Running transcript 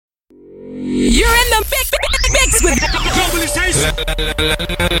You're in the mix with Globalization.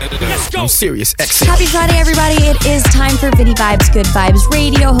 Let's go. I'm serious. Exit. Happy Friday, everybody. It is time for Vinny Vibes, Good Vibes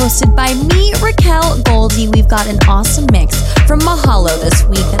Radio, hosted by me, Raquel Goldie. We've got an awesome mix from Mahalo this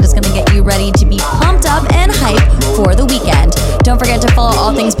week that is going to get you ready to be pumped up and hyped for the weekend. Don't forget to follow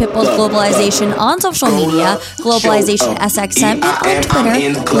all things Pitbull's Globalization on social media, Globalization SXM, and on Twitter,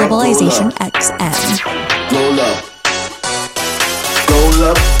 Globalization XM. Roll up. Roll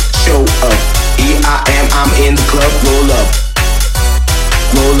up, show up. E-I-am, I'm in the club. Roll up.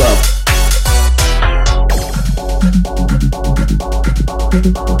 Roll up.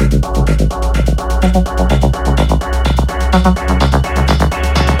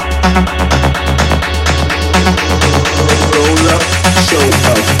 Roll up, show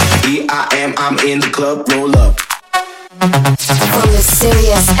up. E-I-am, I'm in the club. Roll up. From the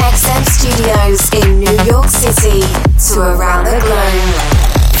Sirius XM studios in New York City to around the globe,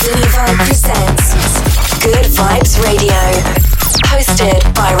 Vinny Vibe presents Good Vibes Radio, hosted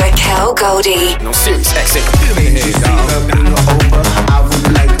by Raquel Goldie. No serious. Exit. I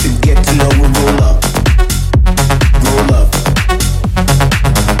would like to get to know you. Roll up. Roll up.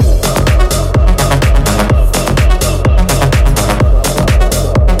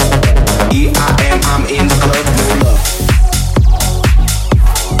 E-I-am, I'm in the club. Roll up.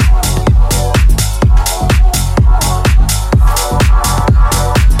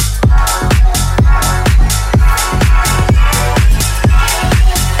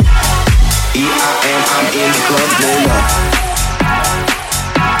 I'm in the club, roll up.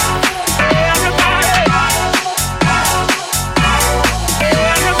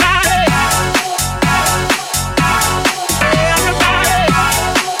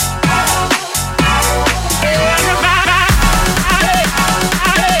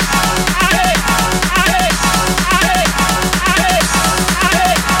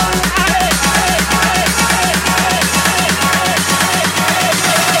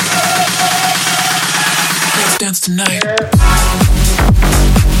 Tonight.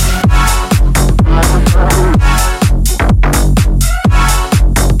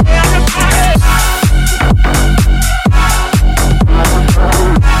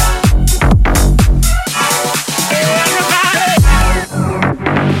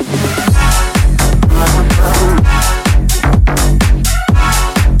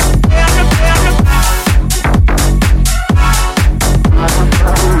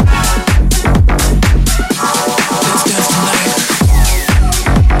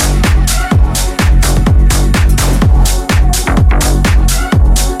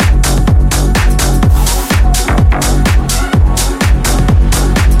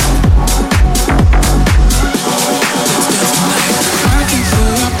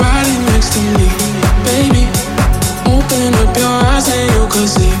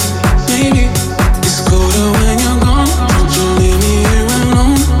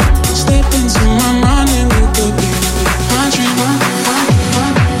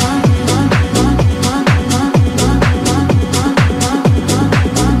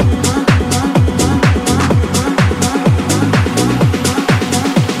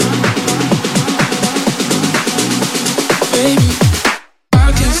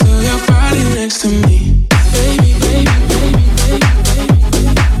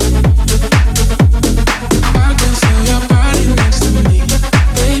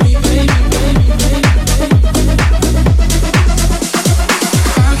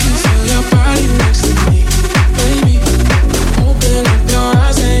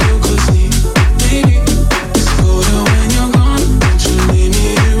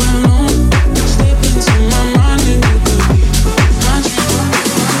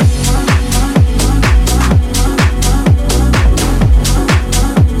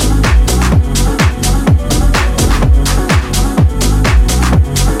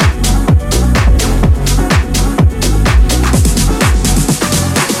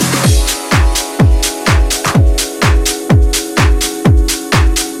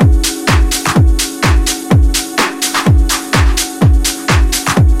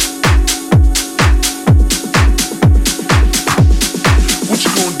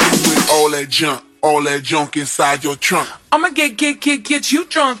 All that junk inside your trunk. I'ma get you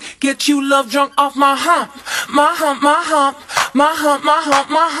drunk, get you love drunk off my hump, my hump, my hump, my hump, my hump,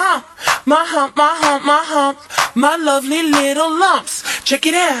 my hump, my hump, my hump, my hump, my lovely little lumps. Check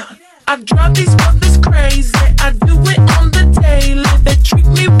it out. I drive these brothers crazy. I do it on the daily. They treat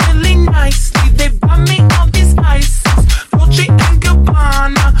me really nicely. They buy me all these ices, Dolce and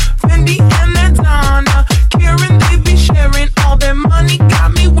Gabbana, Fendi and Adana. Karen, they be sharing all their money.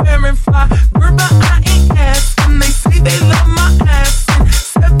 Got me wearing fly. Gerber, I ain't asking. They say they love my ass. And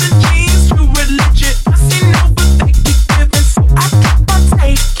 7 jeans, 2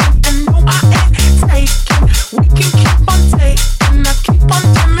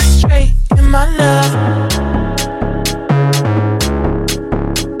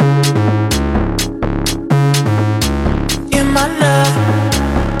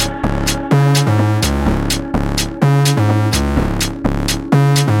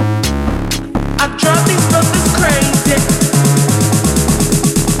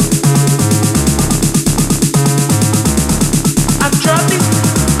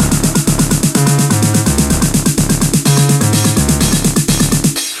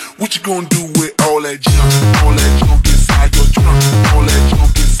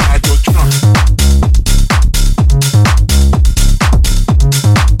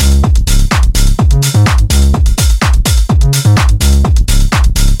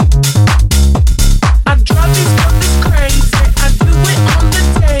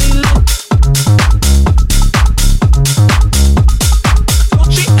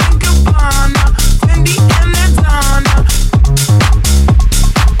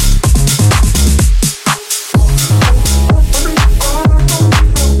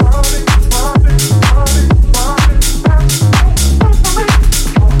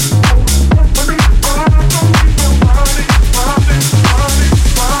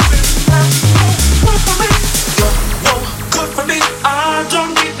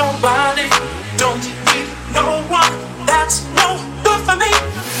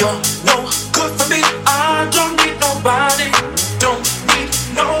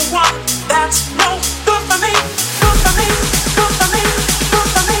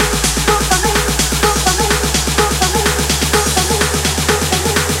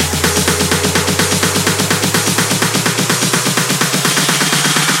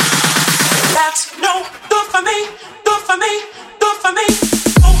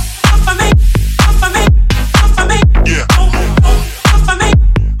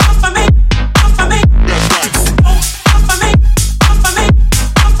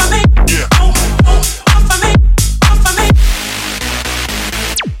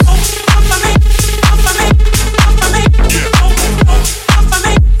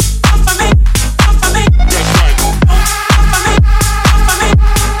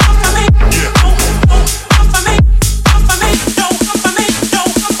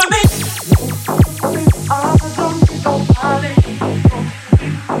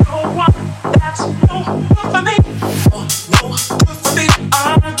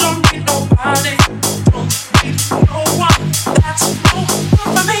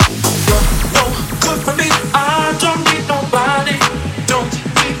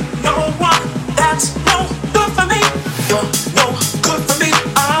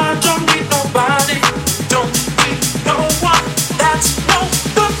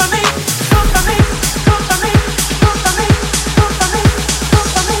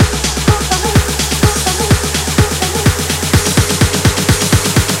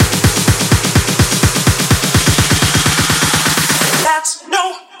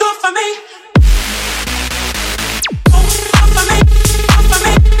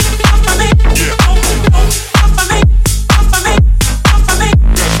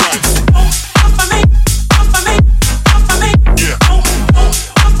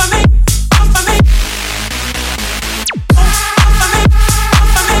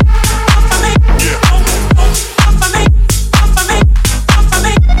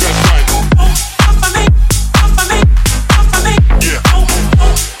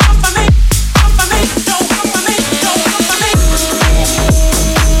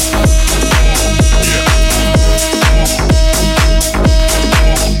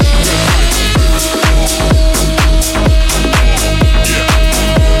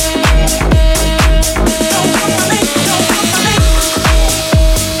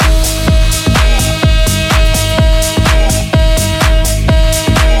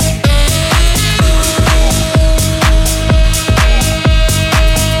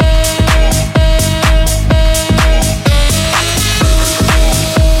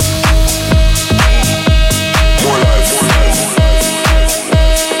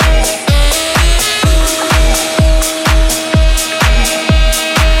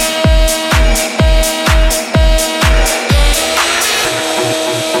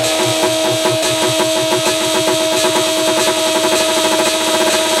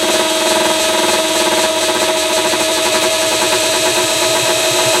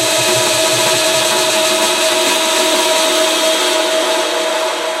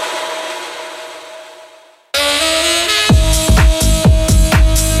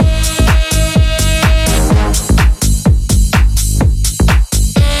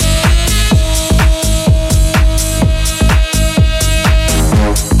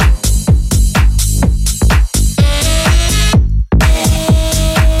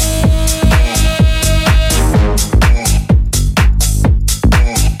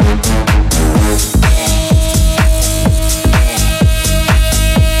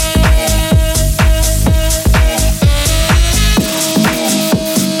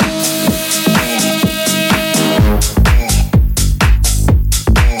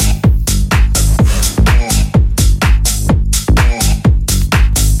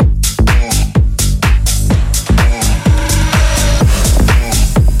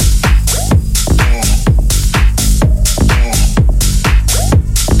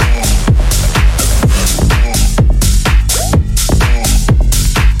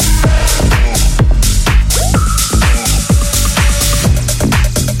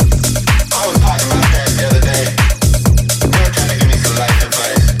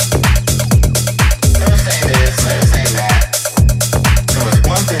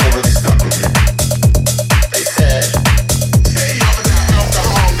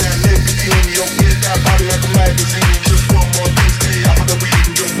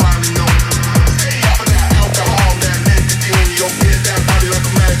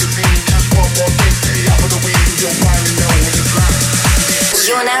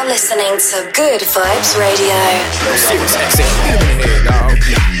 to Good Vibes Radio. Serious accent. Get him in the head, dog.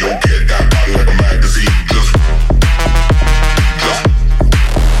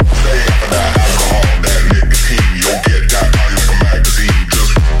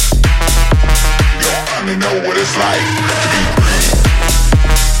 Know what it's like to be free.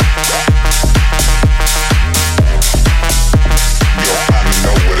 Yo, I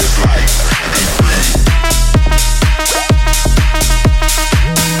know what it's like to be free.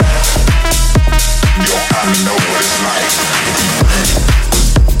 Yo, I know what it's like to be free.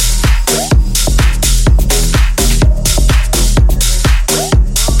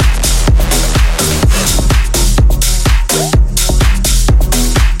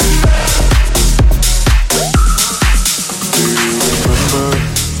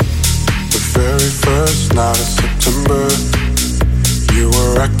 Night of September, you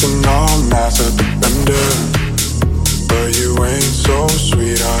were acting all nice at the bender, but you ain't so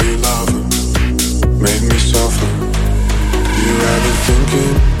sweet. How you love her made me suffer. You had me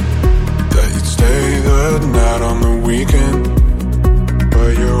thinking that you'd stay the night on the weekend,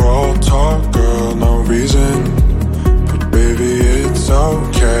 but you're all talk, girl, no reason. But baby, it's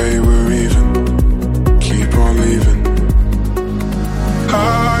okay, we're even. Keep on leaving.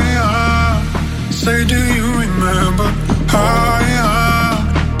 Say, do you remember how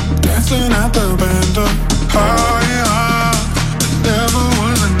dancing at the bender? How never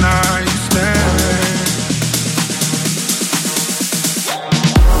was a night stand.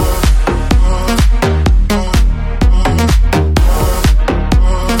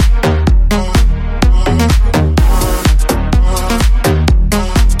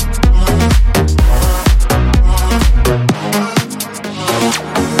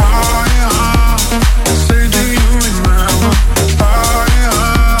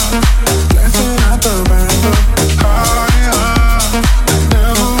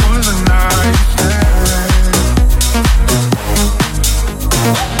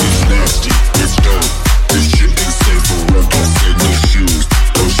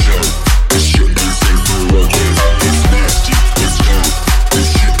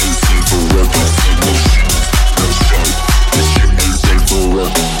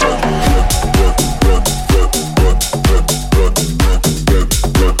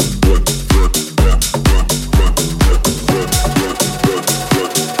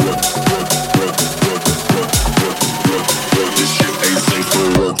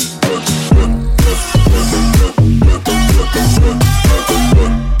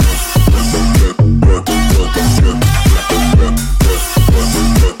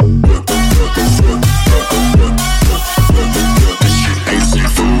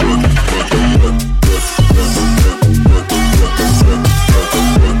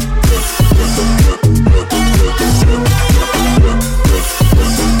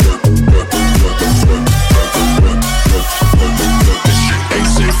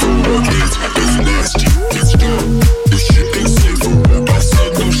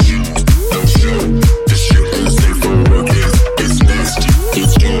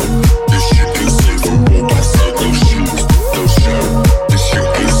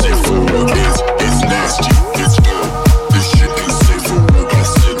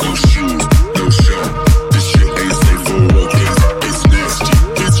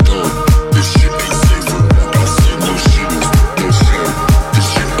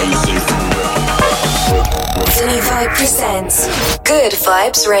 Good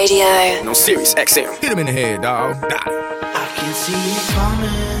Vibes Radio. No Sirius XM. Hit him in the head, dog. Die. I can see it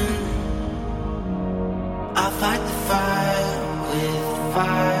coming. I fight the fire with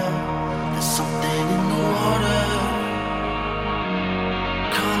fire. There's something in the water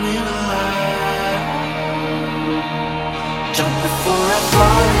coming alive. Jump before I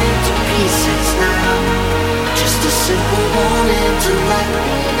fall into pieces now. Just a simple warning to let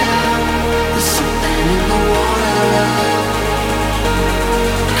me down. There's something in the water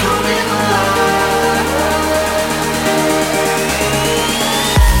coming alive.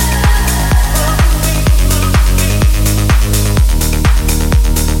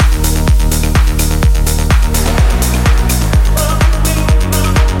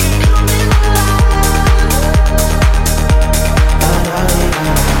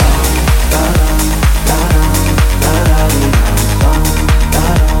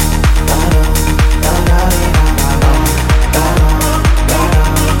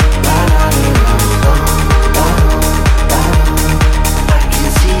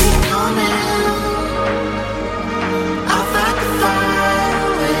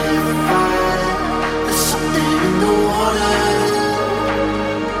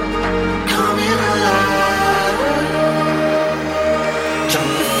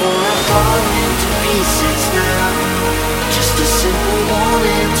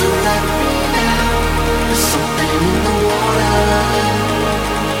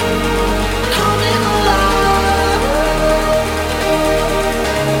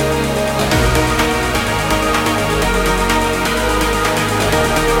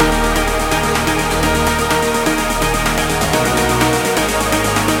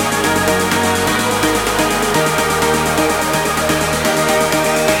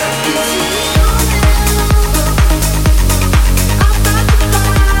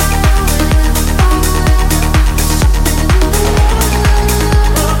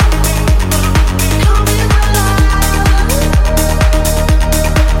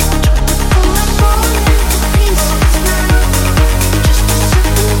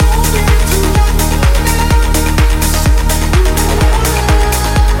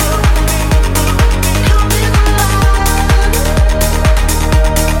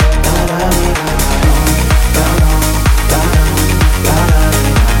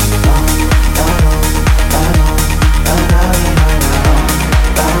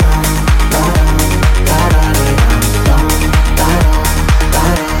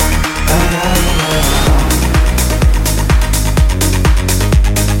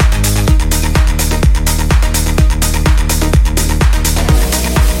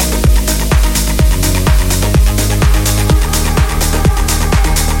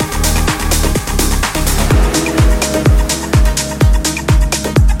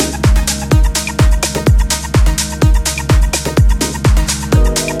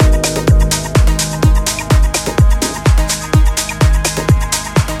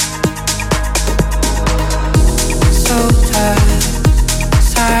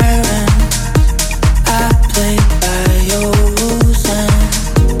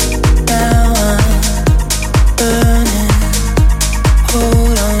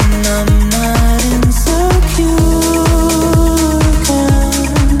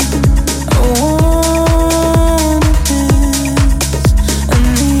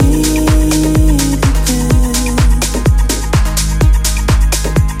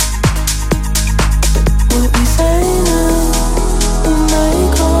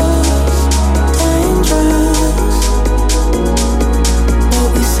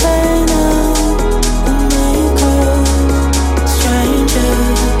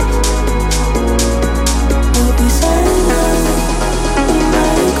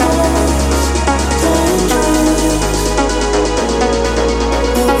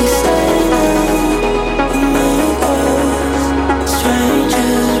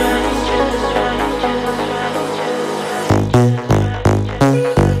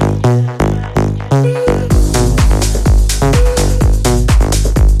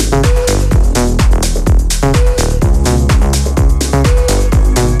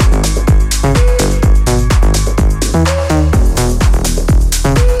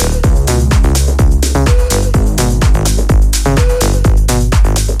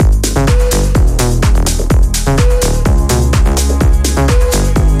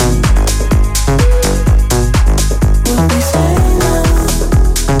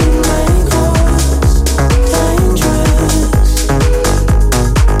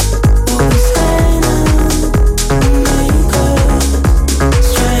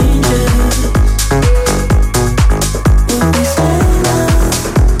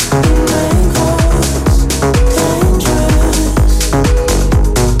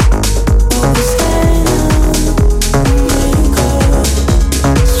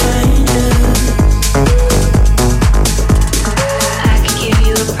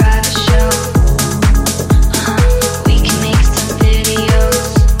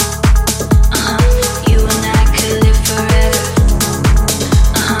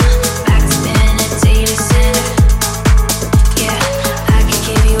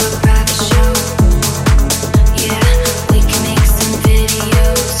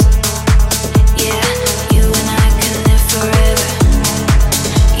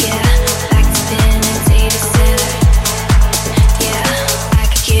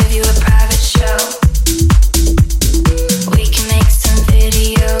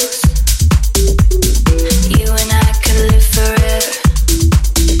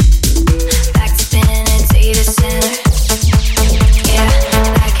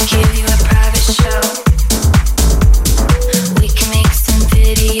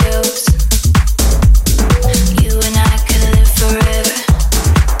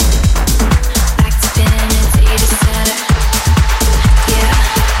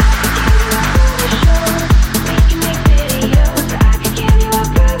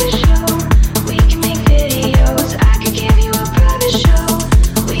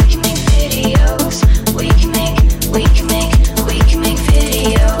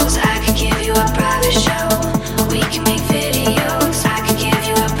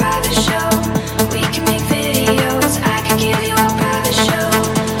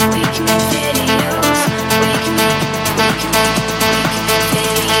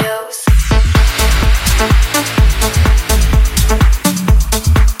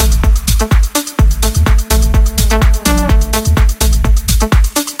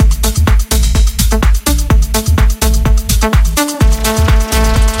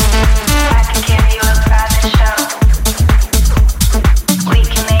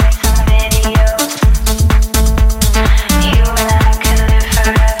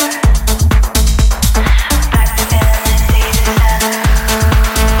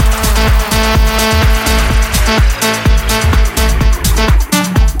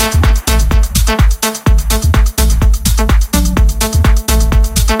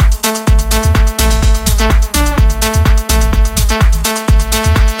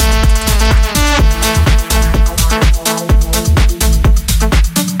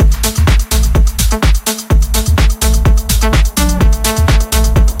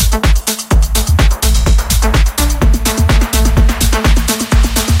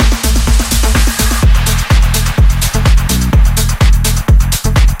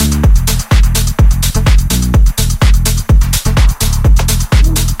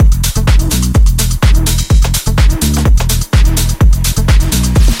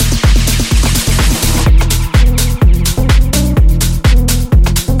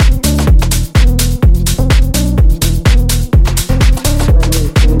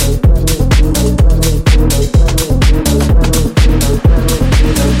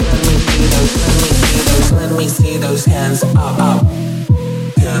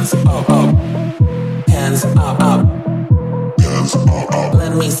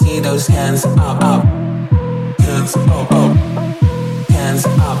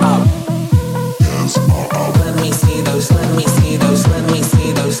 hands up, up. Let me see those, let me see those, let me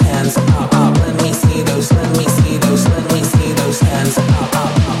see those hands up, up. Let me see those, let me see those, let me see those hands up, up,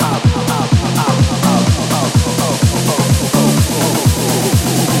 up, up, up,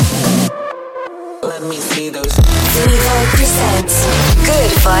 up, let me see those. Devo presents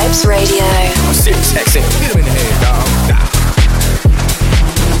Good Vibes Radio. Sirius XM. Hit him in the head, dog.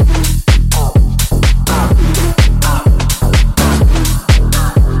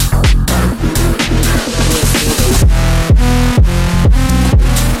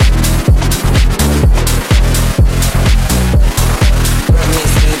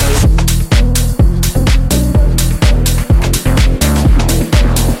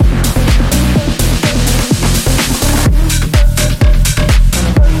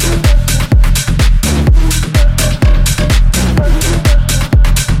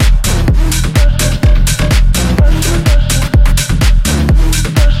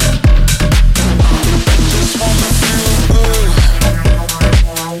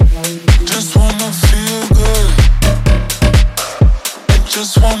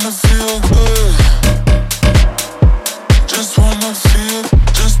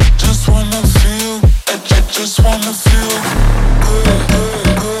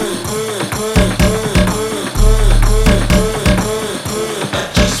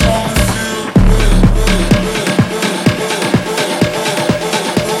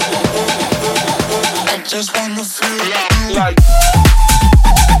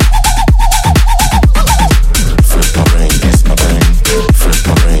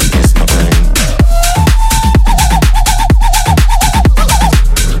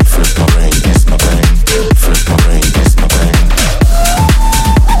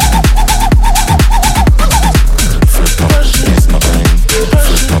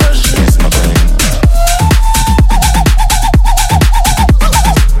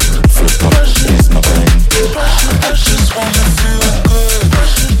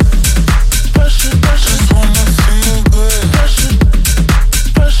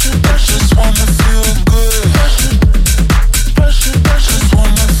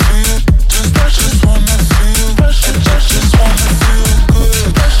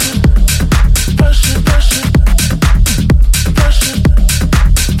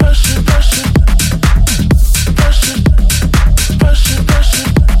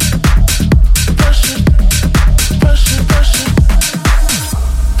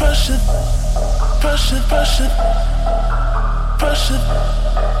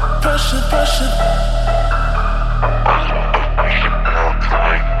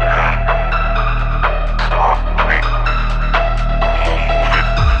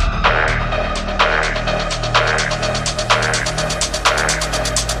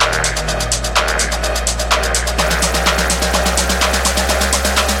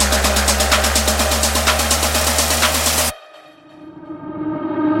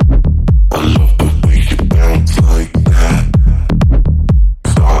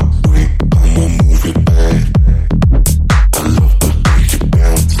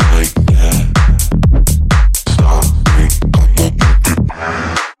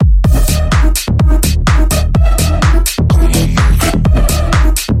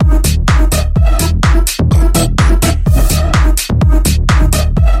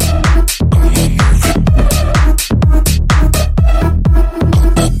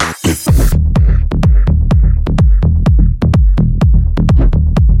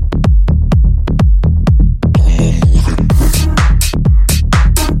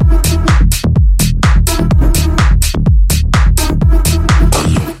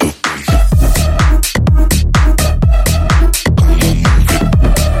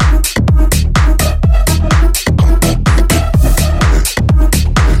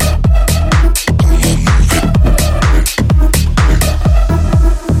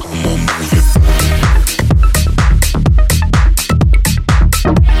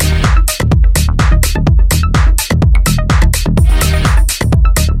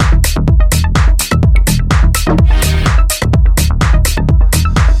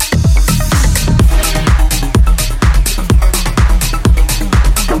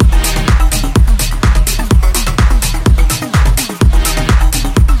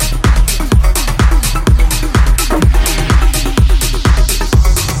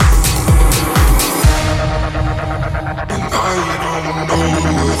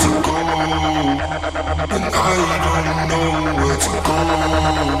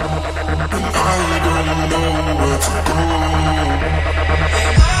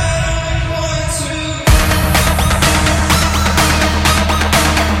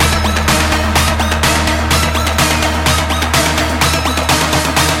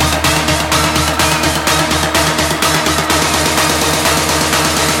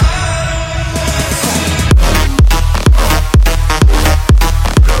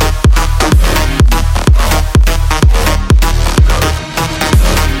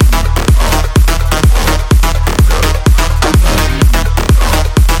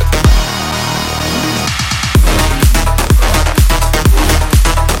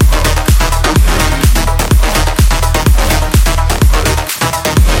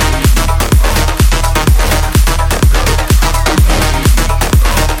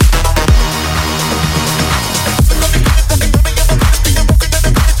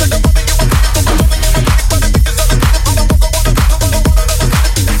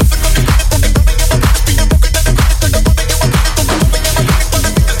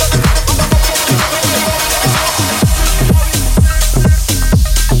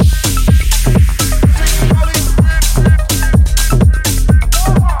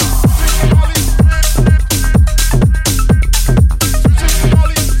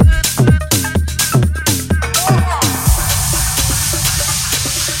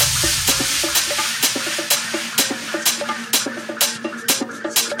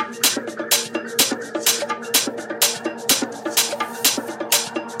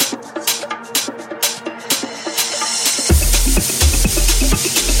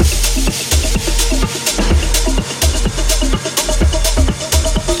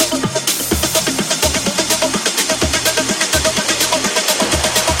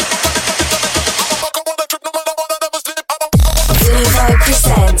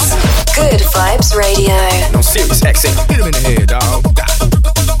 6 exit. Hit him in the head, dog.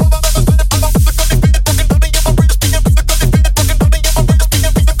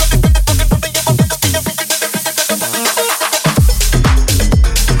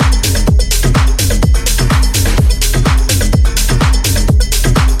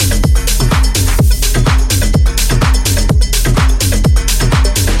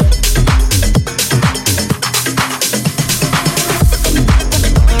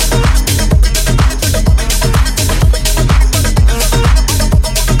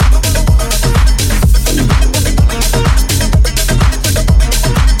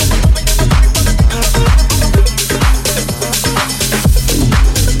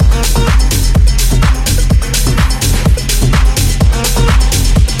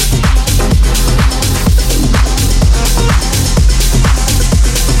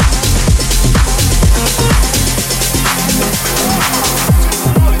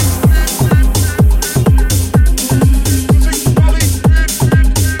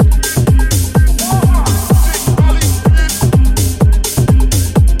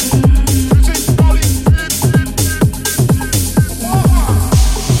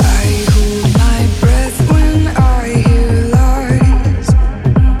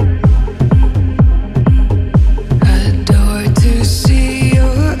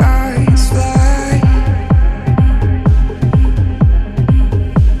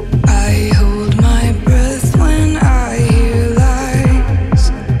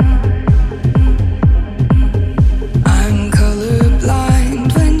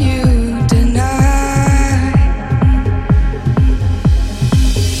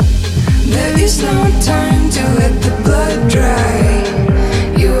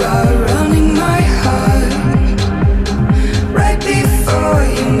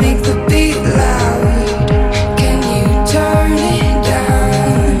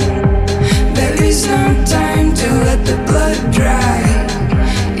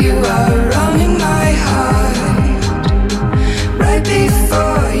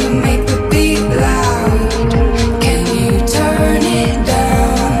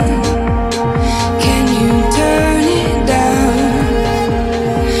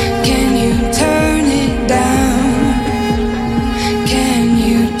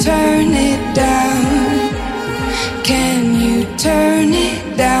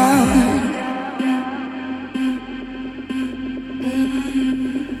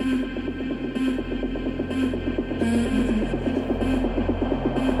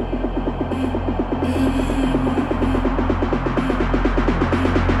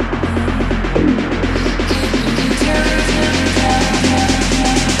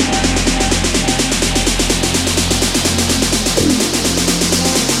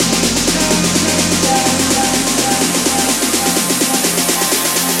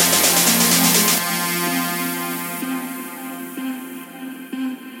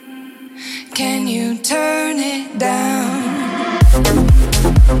 Can you turn it down?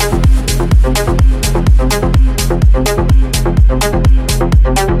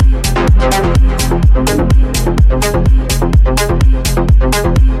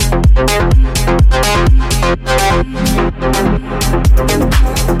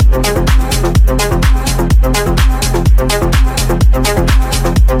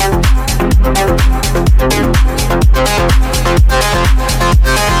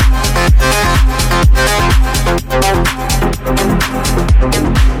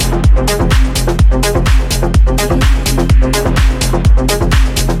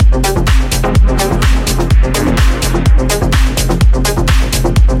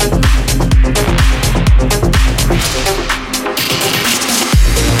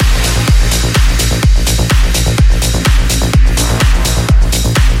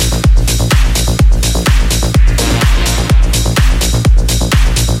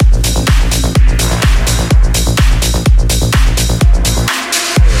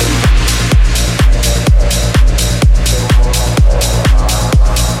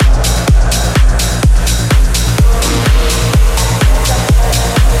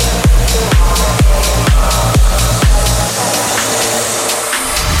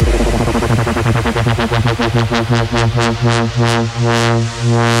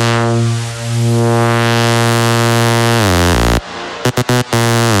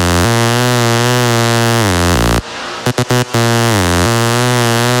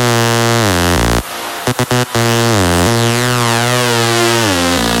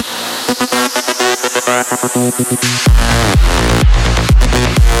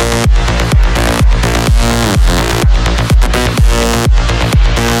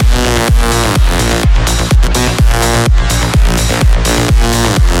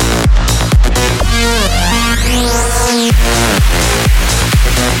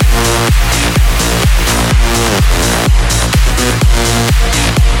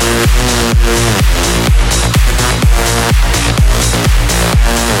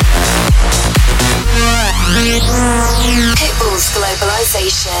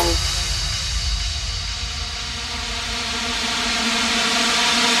 sensation.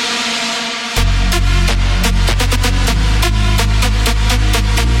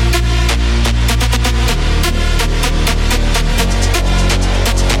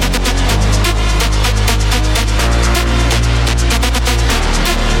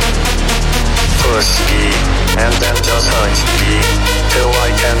 Push me, and then just hunt me, till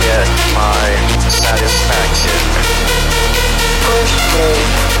I can get my satisfaction. Push me,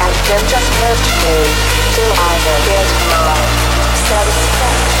 and then just hurt me, till I can get my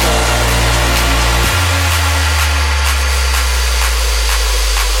satisfaction.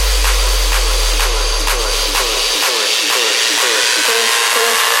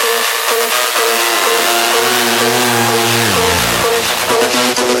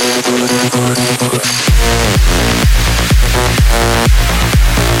 Tell it to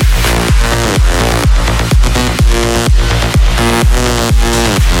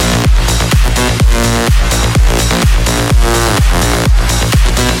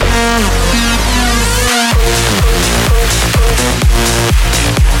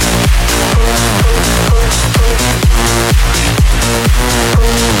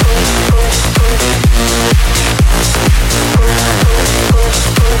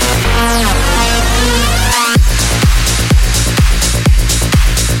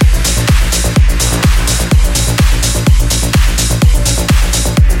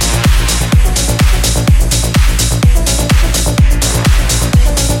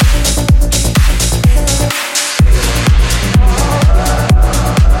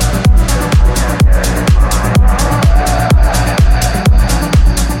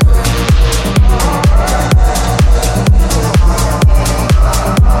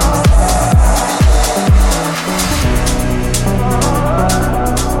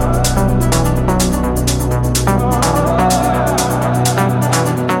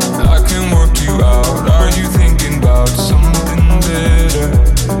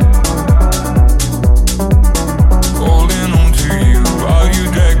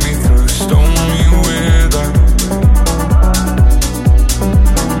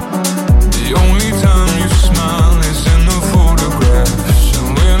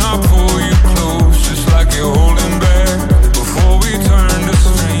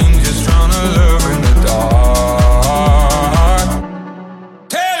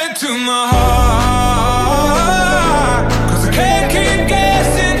my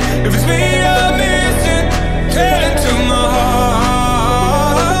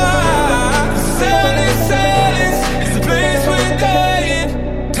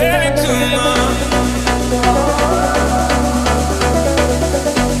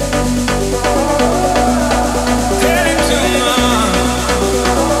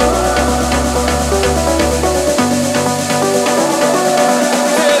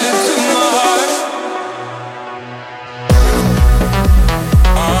heart.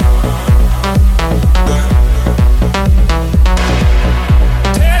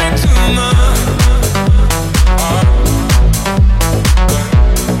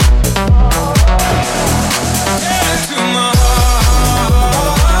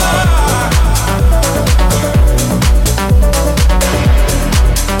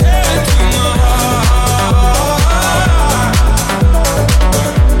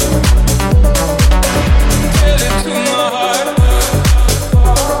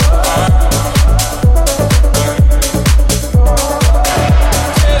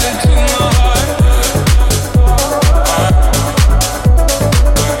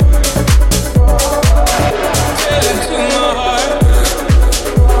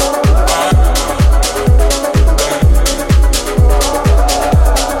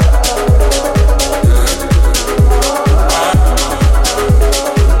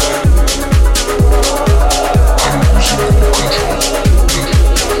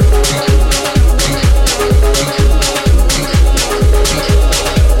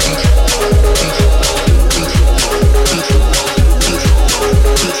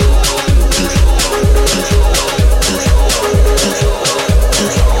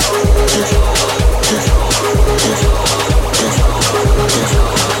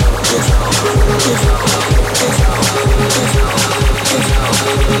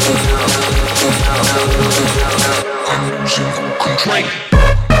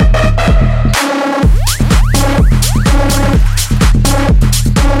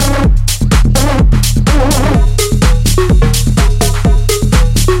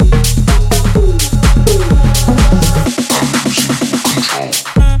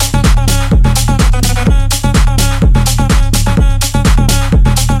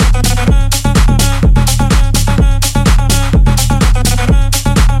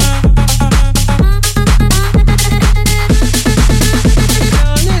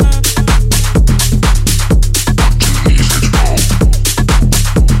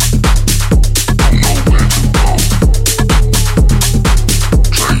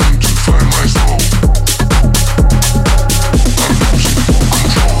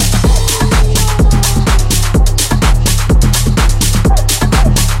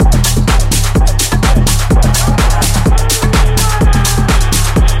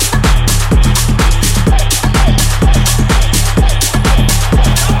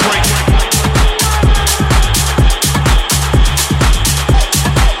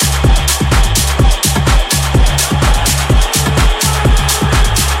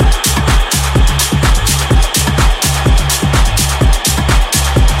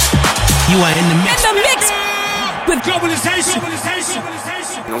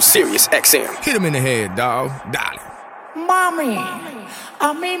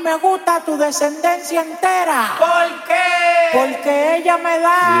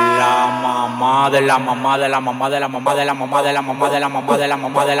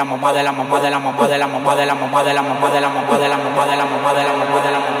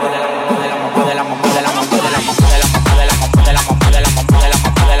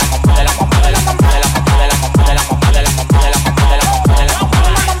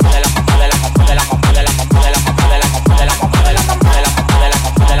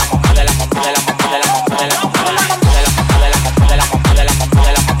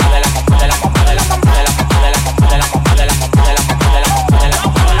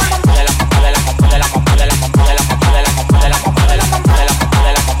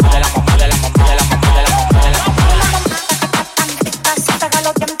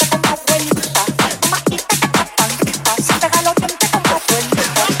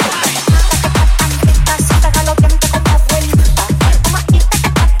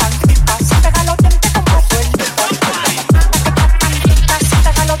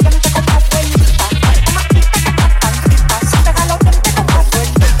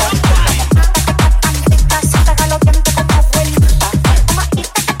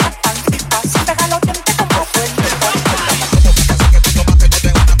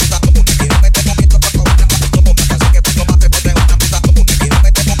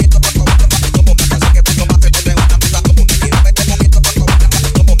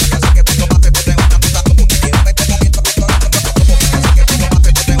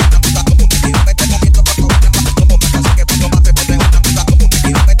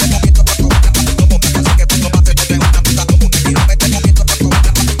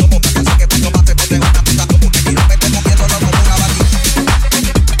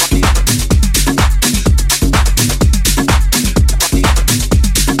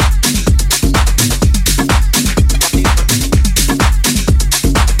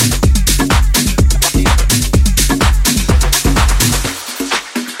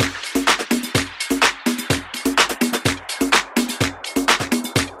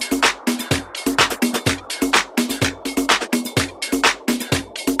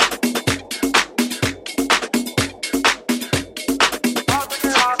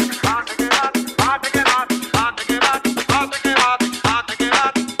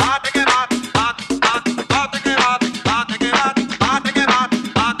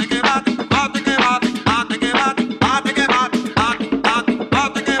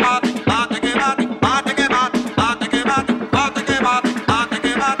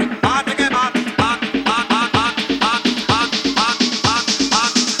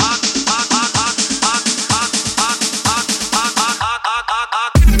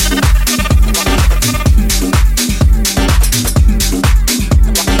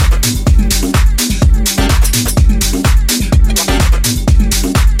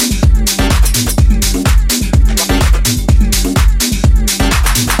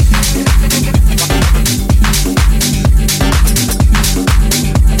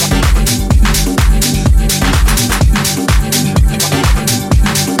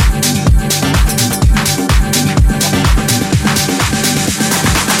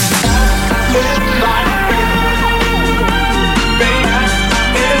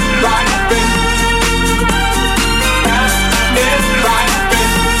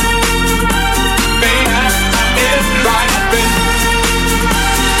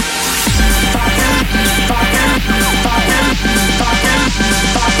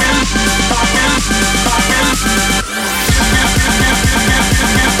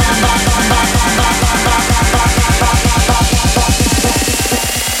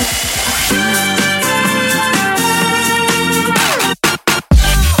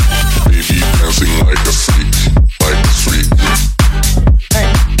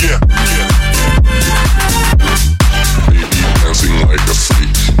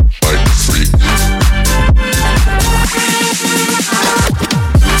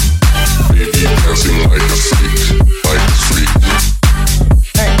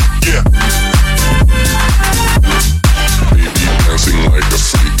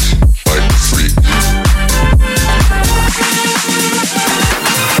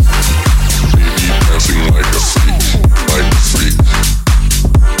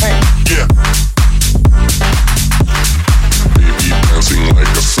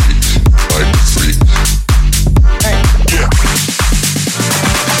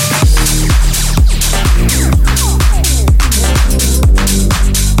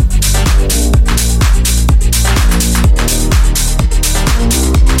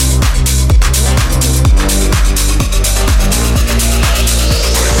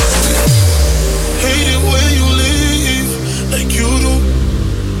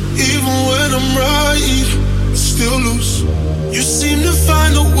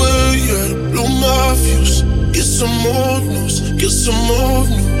 some more news, get some more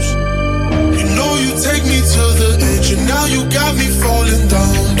news. You know you take me to the edge, and now you got me falling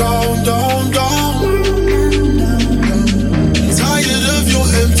down, down, down, down. I'm tired of your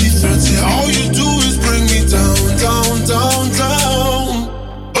empty threats, yeah, all you do is bring me down, down, down, down.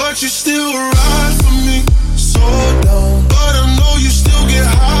 But you still ride for me, so down. But I know you still get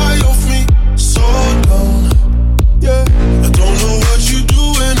high off me, so down. Yeah, I don't know what you do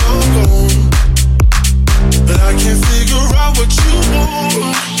when I'm gone, but I can't figure out what you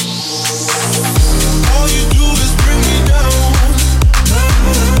want. All you do is bring me down.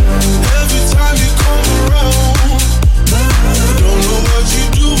 Every time you come around, I don't know what you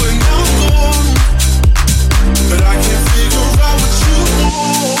do when I'm gone, but I can't figure out what you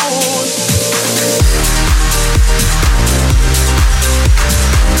want.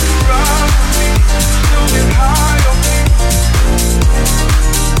 Ride with me, still get high on me.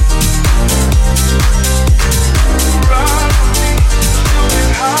 Ride with me, still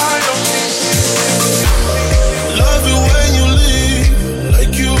get high on me. Love it when you leave,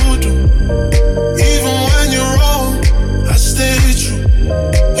 like you do. Even when you're wrong, I stay true.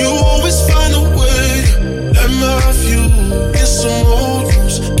 You always find a way, let me have you. Get some more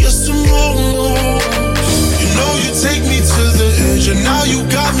news, get some more news. You know you take me to the edge, and now you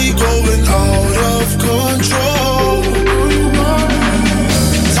got me going out of control.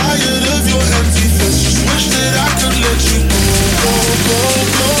 Tired of your empty face, just wish that I could let you go, go,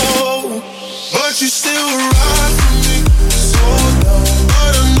 go, go. But you still ride for me, so down.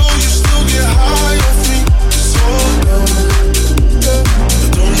 But I know you still get high off me, so down. I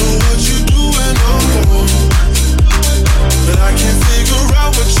don't know what you do when I'm gone, but I can't figure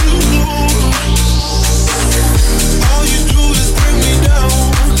out what you want. All you do is bring me down.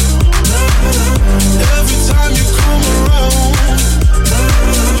 Every time you come around, I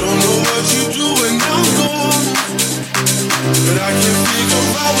don't know what you do when I'm gone, but I can't figure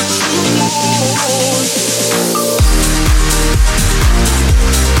out what you want.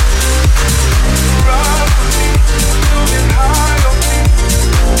 Ride with me, still get high on me.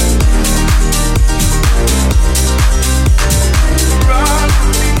 Ride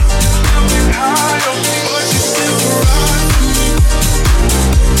with me, still get high on me. But you still ride with me,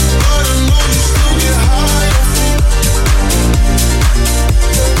 but I know you still get high on me.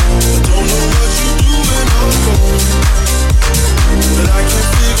 I don't know what you do when I'm gone, but I can't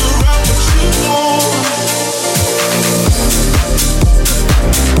figure out what you want.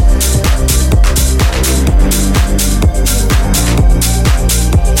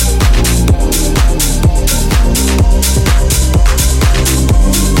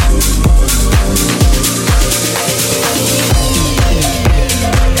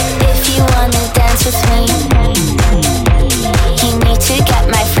 If you wanna dance with me, you need to get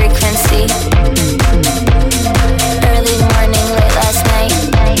my frequency. Early morning, late last night.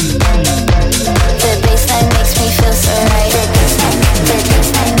 The bassline makes me feel so right. The bassline, the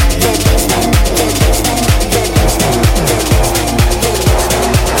bassline, the bassline, the bassline, the bassline, the bassline.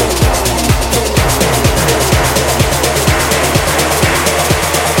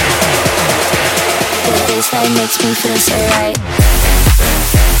 The bassline makes me feel so right.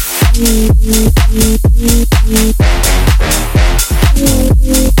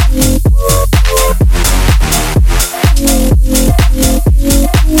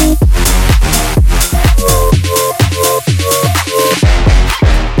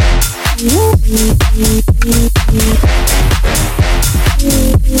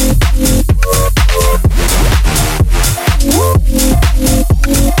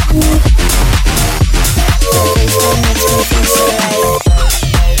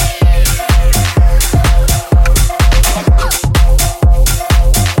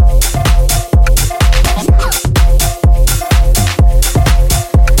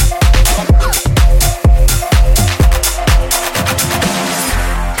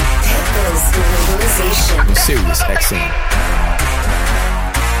 Sirius XM.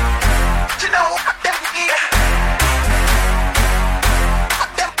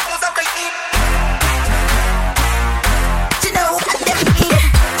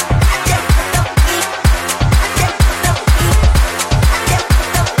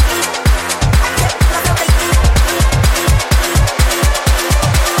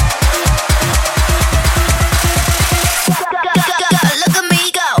 Look at me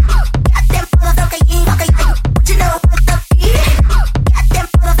go. What you know?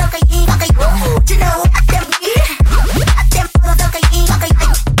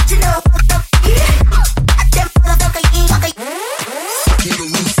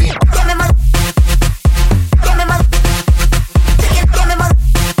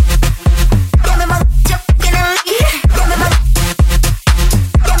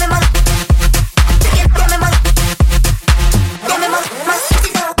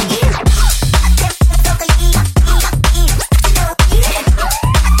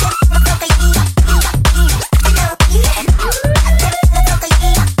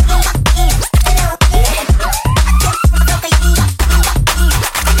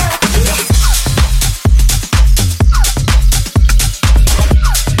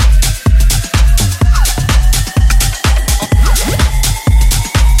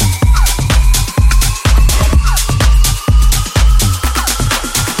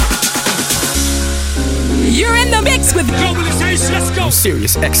 on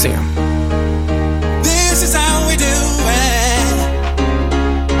Sirius XM. This is how we do it.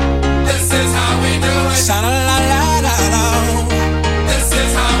 This is how we do it. Sha-la-la-la-la-la. This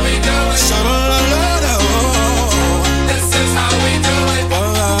is how we do it. Sha-la-la-la-la. This is how we do it.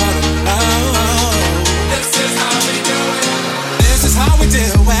 This is how we do it. This is how we do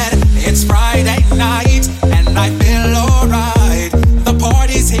it. It's Friday night and I feel alright. The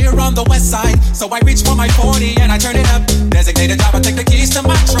party's here on the west side, so I reach for my 40 and I turn it up. Designated driver, take the keys to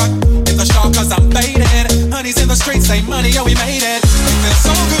my truck. In the shop cause I'm faded. Honey's in the streets, say money, oh we made it. It feels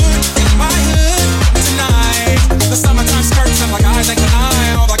so good in my hood tonight. The summertime skirts and like eyes ain't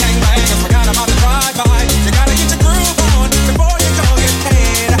tonight. All the gangbangers forgot about the drive-by. You gotta get your groove on before you go get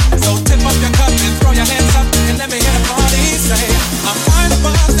paid. So tip up your cup and throw your hands up and let me hear the party say, I'm kind of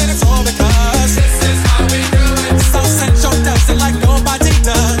buzzed and it's all because this is how we do it. South Central does it like nobody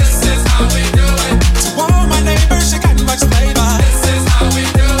does. This is how we do it. To all my neighbors, you got much flavor. This is how we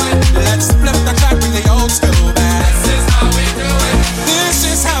do it. Let's flip the track, bring the old school back. This is how we do it. This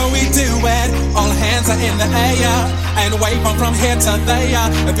is how we do it. All hands are in the air and wave from here to there.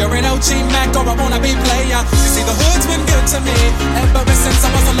 If you're an OG Mac or a wannabe player, you see the hood's been good to me ever since I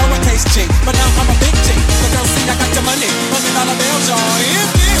was a lowercase G. But now I'm a big G. The girls see I got the money, $100 bills, y'all.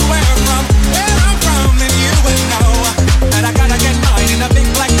 If you were from where I'm from, then you would know that I gotta get mine in a big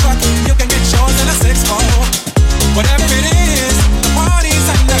black truck. You can get yours in a 6-4. Whatever it is, the party's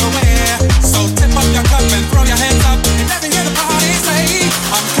underway. So tip up your cup and throw your hands up and let me hear the party say,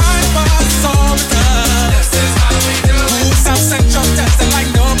 I'm kind of buzzed all because this is how we do it. Ooh, South Central does it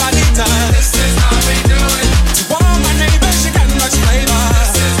like nobody does. This is how we do it. To all my neighbors, you got much flavor.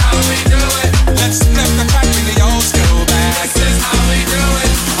 This is how we do it. Let's flip the track, bring the old school back. This is how we do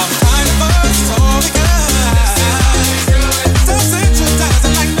it. I'm kind of buzzed all because this is how we do it. South Central does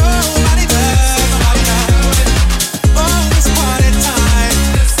it like nobody does. Nobody does. Oh, it's party time.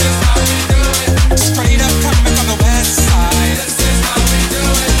 This is how we do it. Straight up coming from the west side. This is how we do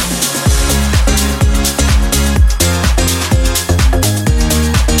it.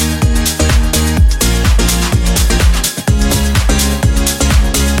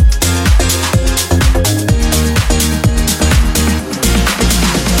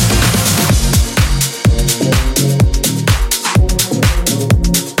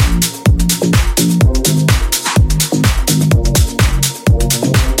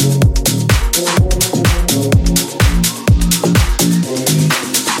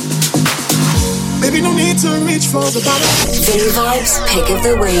 Baby, no need to reach for the bottom. Vinny Vibes Pick of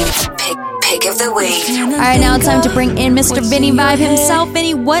the Week. Pick of the Week. All right, now it's time to bring in Mr. Vinny Vibe himself.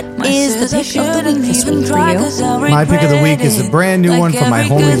 Vinny, what is the pick of the week this week for you? My pick of the week is a brand new one from my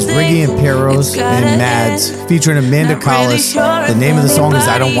homies Riggy and Peros and Mads, featuring Amanda Collis. The name of the song is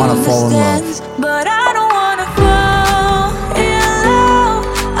I Don't Want to Fall in Love. But I don't wanna fall in love.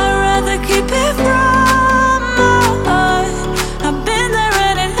 I'd rather keep it from my heart. I've been there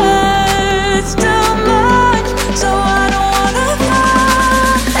and it hurts too much. So I don't wanna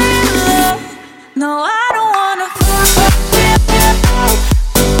fall in love. No, I don't wanna fall in love.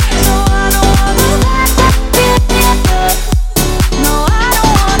 So I don't wanna fall in love. No, I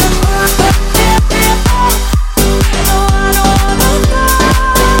don't wanna fall in love. So I don't wanna fall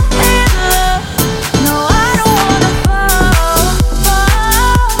in love. No, I don't wanna fall.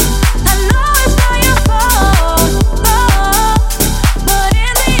 I know it's not your fault, but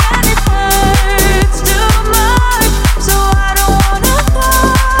in the end it hurts too much. So I don't wanna fall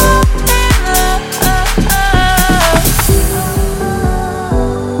in love.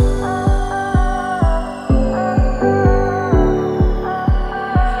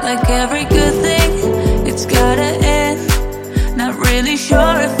 Like every good thing, it's gotta end. Not really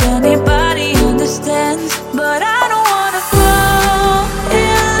sure if anybody understands, but I don't wanna fall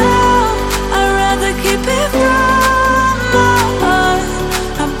in love. I'd rather keep it from my heart.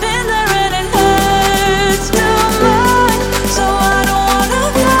 I've been there and it hurts too much. So I don't wanna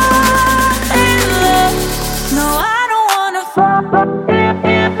fall in love. No, I don't wanna fall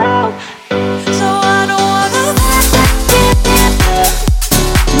in love. So I don't wanna fall in love.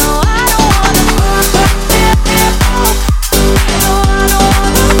 No, I don't wanna fall in love. So I don't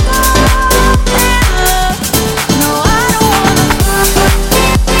wanna fall in love. No, I don't wanna fall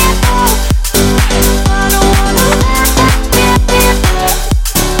in love. I don't wanna fall in love.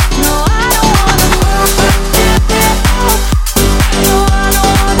 No, I don't wanna fall in love. So I don't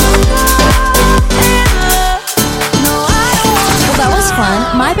wanna fall in love. No, I don't wanna. Well, that was fun.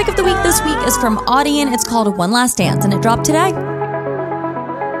 My pick of the week this week is from Audion. It's called One Last Dance, and it dropped today.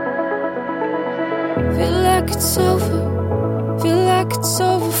 Feel like it's over. Feel like it's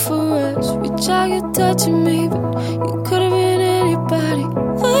over for us. Wish I could touch me, but you could have been anybody.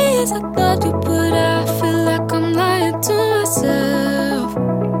 Ways I got you, but I feel like I'm lying to myself.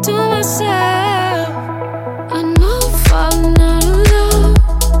 To myself. I know I'm falling out of love,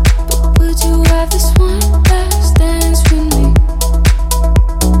 but would you have this one last dance with me?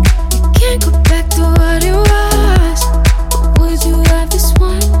 You can't go back to what it was, but would you have this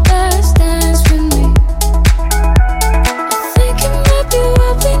one last dance with me? I think it might be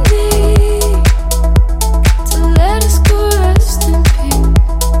what we need to let us go rest in peace.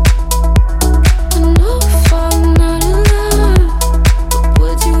 I know we're falling out of love, but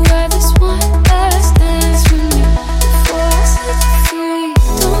would you have this one last dance with me before I set you free?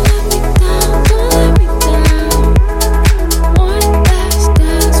 Don't let me down, don't let me down. One last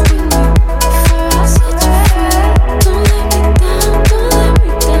dance with me before I set you free. Don't let me down, don't let me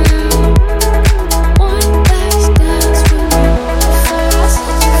down. One last dance with me before I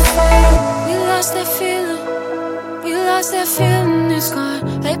set you free. We lost that feeling, we lost that feeling, it's gone.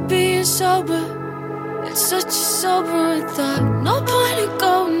 Like being sober, it's such a sobering thought. No point in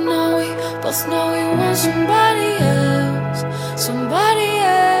going on, we both know we want somebody else, somebody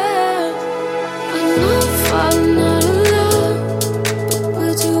else. I know I'm falling out of love, but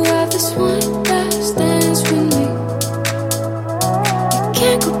would you have this one last dance with me? You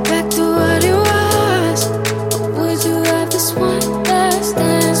can't go back to what it was, but would you have this one last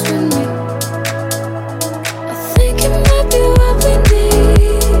dance with me? I think it might be what we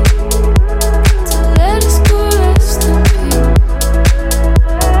need to let us go rest in peace.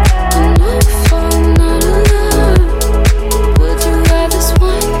 I know we're falling out of love, but would you have this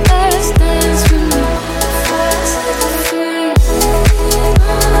one last dance with me before I set you free?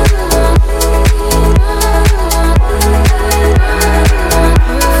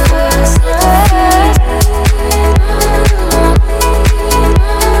 Before I set you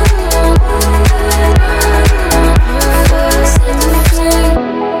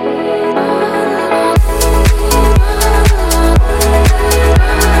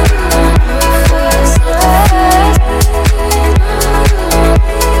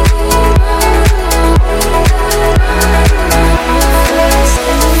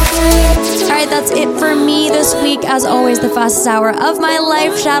Alright, that's it for me this week. As always, the fastest hour of my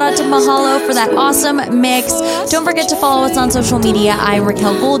life. Shout out to Mahalo for that awesome mix. Don't forget to follow us on social media. I'm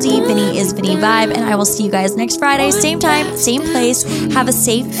Raquel Goldie. Vinny is Vinny Vibe. And I will see you guys next Friday. Same time, same place. Have a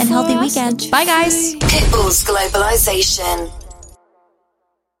safe and healthy weekend. Bye, guys. Pitbull's Globalization.